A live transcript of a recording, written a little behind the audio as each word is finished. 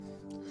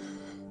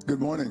Good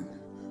morning.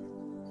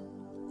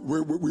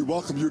 We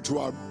welcome you to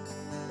our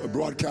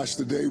broadcast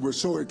today. We're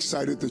so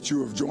excited that you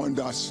have joined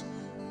us.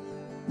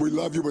 We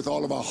love you with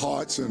all of our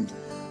hearts, and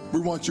we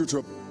want you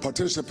to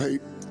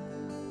participate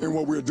in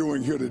what we're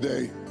doing here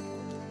today.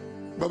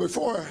 But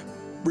before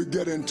we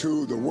get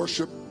into the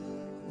worship,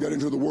 get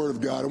into the Word of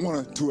God, I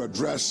wanted to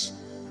address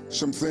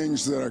some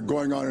things that are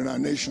going on in our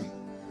nation.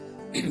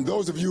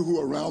 Those of you who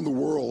are around the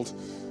world,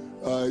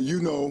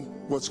 you know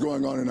what's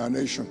going on in our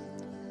nation.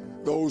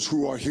 Those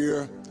who are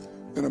here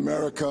in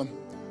America,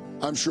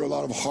 I'm sure a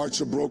lot of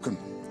hearts are broken.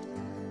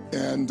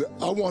 And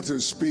I want to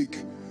speak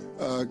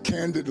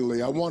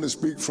candidly. I want to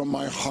speak from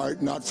my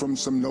heart, not from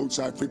some notes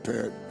I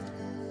prepared.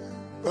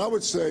 But I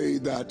would say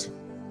that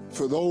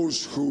for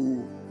those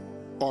who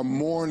are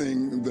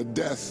mourning the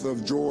death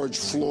of George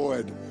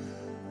Floyd,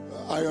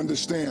 I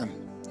understand.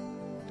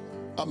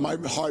 My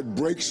heart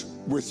breaks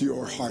with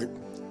your heart.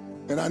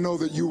 And I know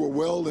that you were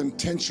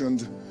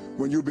well-intentioned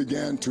when you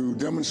began to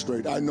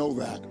demonstrate. I know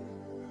that.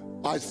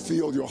 I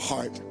feel your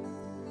heart.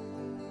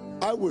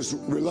 I was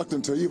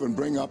reluctant to even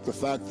bring up the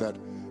fact that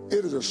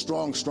it is a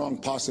strong, strong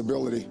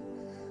possibility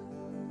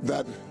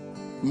that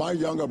my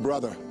younger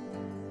brother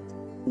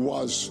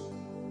was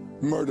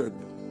murdered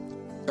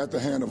at the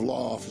hand of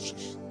law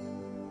officers.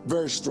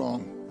 Very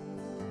strong.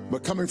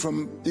 But coming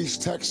from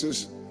East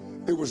Texas,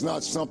 it was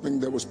not something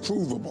that was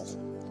provable.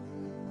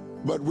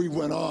 But we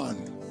went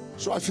on.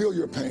 So I feel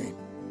your pain.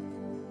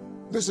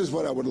 This is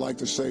what I would like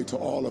to say to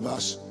all of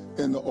us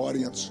in the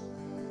audience,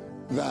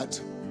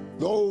 that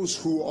those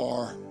who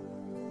are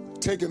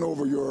taking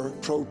over your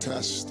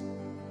protest,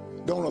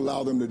 don't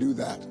allow them to do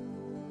that.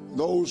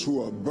 Those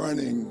who are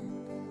burning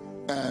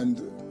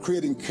and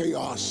creating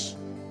chaos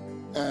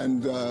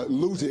and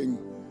looting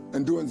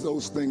and doing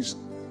those things,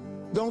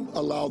 don't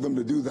allow them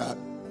to do that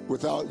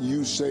without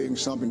you saying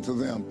something to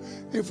them.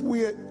 If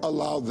we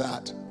allow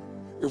that,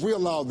 if we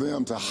allow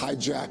them to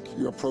hijack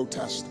your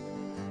protest,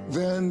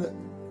 then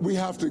we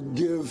have to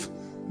give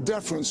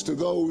deference to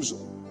those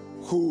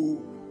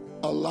who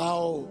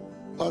allow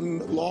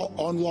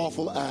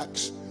unlawful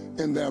acts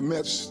in their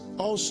midst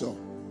also.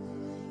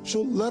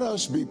 So let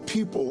us be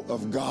people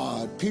of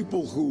God,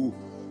 people who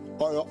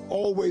are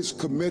always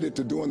committed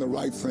to doing the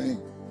right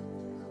thing.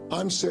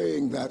 I'm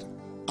saying that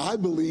I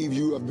believe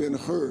you have been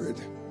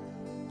heard.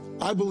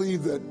 I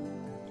believe that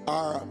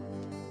our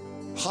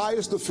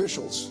highest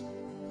officials,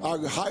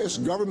 our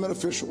highest government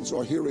officials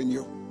are hearing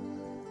you.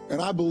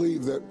 And I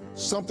believe that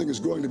something is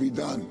going to be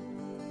done.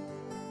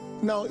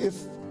 Now,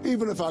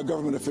 even if our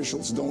government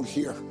officials don't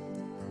hear,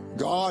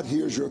 God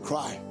hears your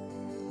cry.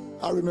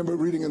 I remember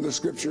reading in the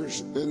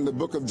scriptures in the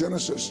book of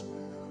Genesis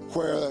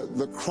where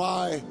the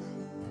cry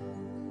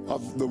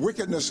of the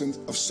wickedness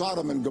of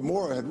Sodom and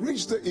Gomorrah had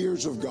reached the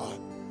ears of God.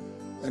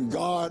 And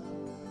God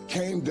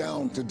came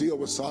down to deal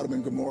with Sodom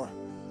and Gomorrah.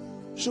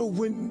 So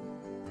when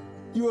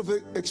you have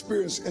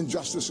experienced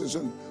injustices,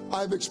 and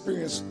I've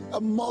experienced a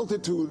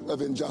multitude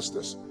of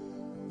injustice,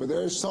 but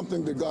there is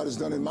something that God has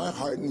done in my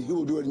heart, and He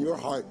will do it in your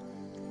heart.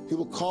 He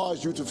will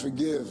cause you to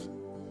forgive.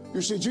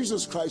 You see,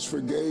 Jesus Christ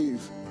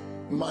forgave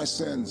my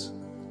sins.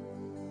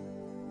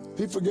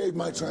 He forgave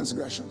my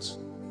transgressions.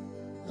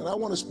 And I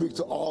want to speak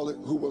to all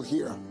who will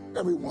hear,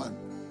 everyone.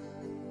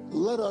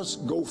 Let us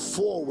go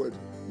forward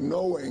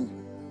knowing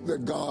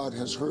that God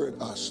has heard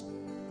us.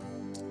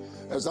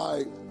 As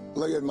I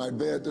lay in my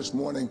bed this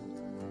morning,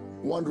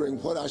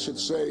 wondering what I should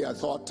say, I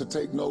thought to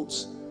take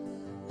notes.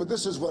 But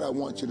this is what I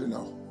want you to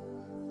know.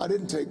 I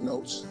didn't take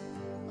notes.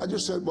 I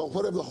just said, well,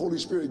 whatever the Holy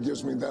Spirit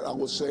gives me, that I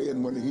will say,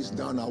 and when He's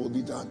done, I will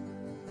be done.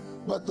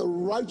 But the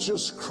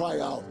righteous cry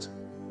out,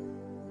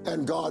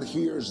 and God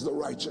hears the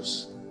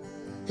righteous.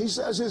 He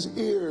says His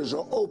ears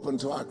are open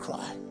to our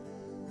cry.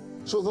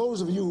 So those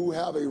of you who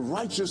have a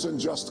righteous and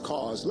just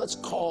cause, let's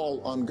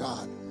call on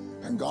God,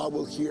 and God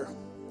will hear.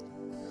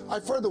 I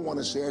further want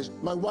to say,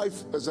 my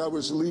wife, as I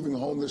was leaving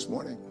home this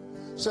morning,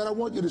 said, I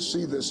want you to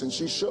see this, and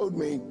she showed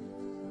me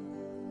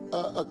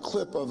a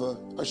clip of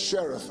a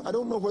sheriff. I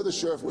don't know where the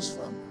sheriff was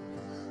from,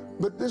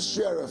 but this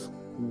sheriff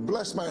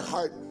blessed my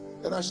heart,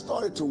 and I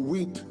started to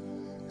weep.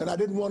 And I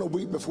didn't want to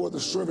weep before the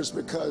service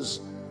because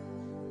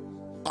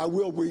I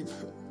will weep.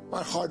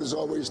 My heart is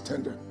always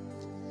tender.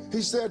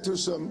 He said to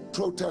some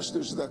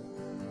protesters that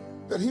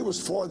he was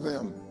for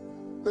them,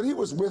 that he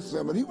was with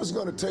them, and he was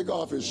going to take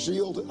off his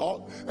shield,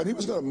 and he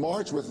was going to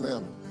march with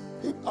them.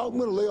 I'm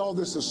going to lay all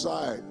this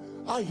aside.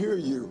 I hear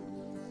you.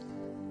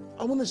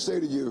 I want to say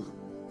to you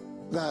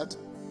that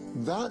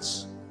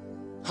that's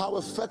how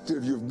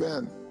effective you've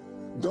been.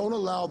 Don't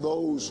allow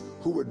those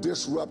who would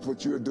disrupt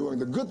what you're doing,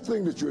 the good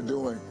thing that you're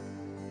doing,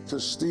 to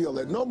steal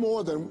it. No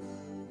more than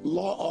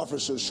law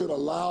officers should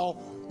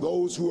allow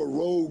those who are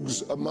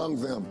rogues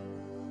among them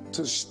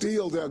to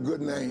steal their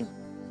good name.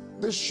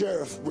 This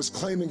sheriff was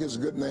claiming his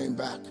good name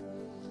back.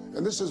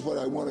 And this is what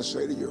I want to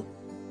say to you.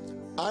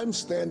 I'm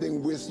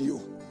standing with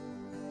you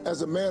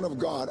as a man of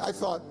God. I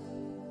thought,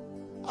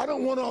 I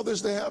don't want all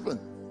this to happen.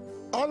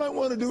 All I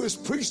want to do is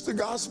preach the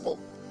gospel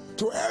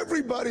to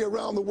everybody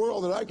around the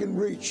world that I can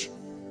reach.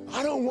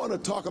 I don't want to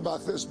talk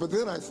about this. But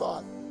then I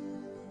thought,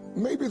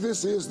 maybe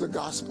this is the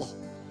gospel.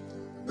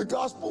 The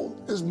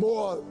gospel is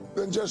more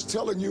than just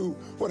telling you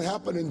what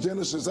happened in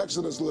Genesis,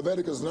 Exodus,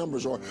 Leviticus,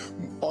 Numbers, or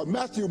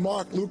Matthew,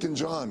 Mark, Luke, and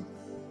John.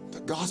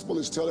 The gospel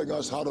is telling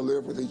us how to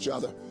live with each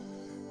other.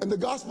 And the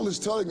gospel is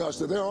telling us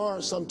that there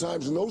are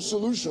sometimes no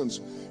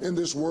solutions in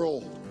this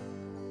world,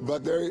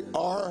 but there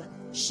are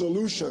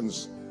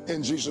solutions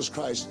in Jesus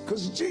Christ,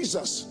 because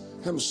Jesus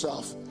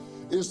himself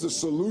is the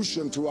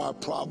solution to our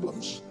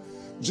problems.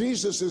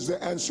 Jesus is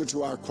the answer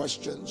to our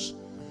questions.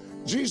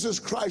 Jesus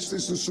Christ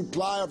is the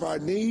supply of our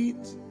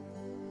needs.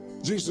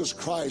 Jesus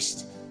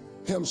Christ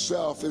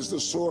himself is the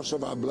source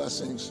of our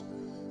blessings.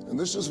 And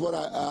this is what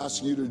I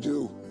ask you to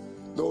do.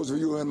 Those of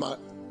you in my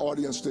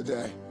audience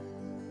today,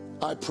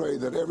 I pray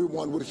that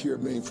everyone would hear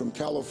me, from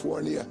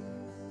California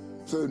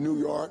to New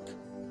York,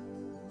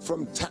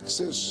 from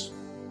Texas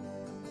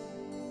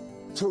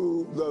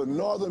to the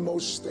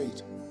northernmost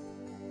state,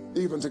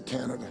 even to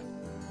Canada.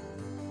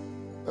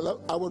 And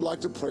I would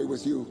like to pray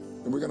with you,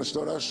 and we're going to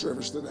start our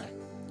service today.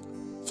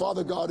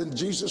 Father God, in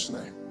Jesus'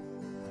 name,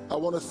 I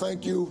want to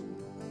thank you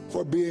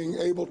for being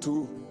able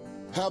to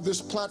have this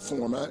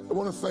platform. I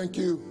want to thank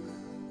you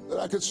that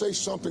I could say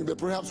something that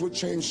perhaps would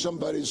change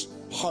somebody's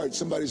heart,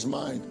 somebody's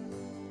mind.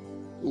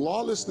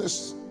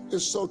 Lawlessness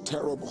is so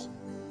terrible,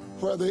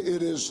 whether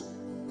it is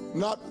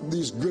not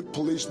these good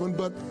policemen,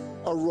 but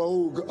a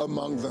rogue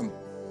among them.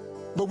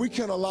 But we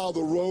can't allow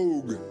the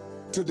rogue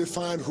to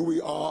define who we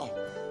are,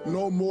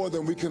 no more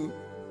than we can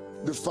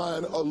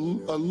define a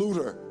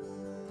looter,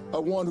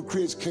 one who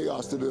creates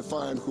chaos, to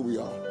define who we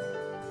are.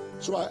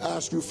 So I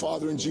ask you,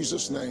 Father, in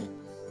Jesus' name,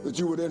 that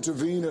you would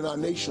intervene in our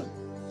nation,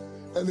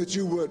 and that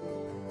you would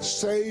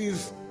save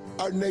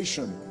our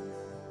nation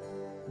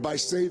by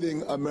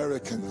saving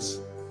Americans.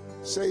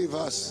 Save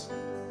us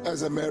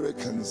as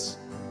Americans.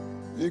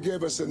 You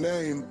gave us a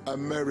name,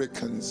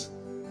 Americans,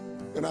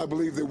 and I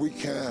believe that we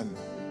can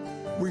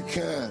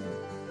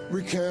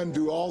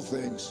do all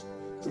things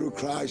through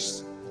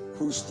Christ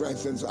who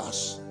strengthens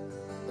us.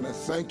 And I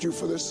thank you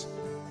for this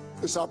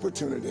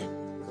opportunity.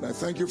 And I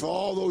thank you for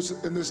all those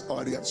in this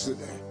audience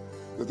today,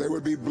 that they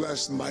would be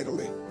blessed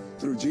mightily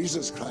through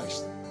Jesus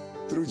Christ,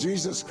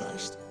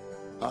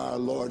 our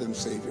Lord and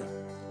Savior.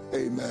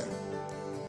 Amen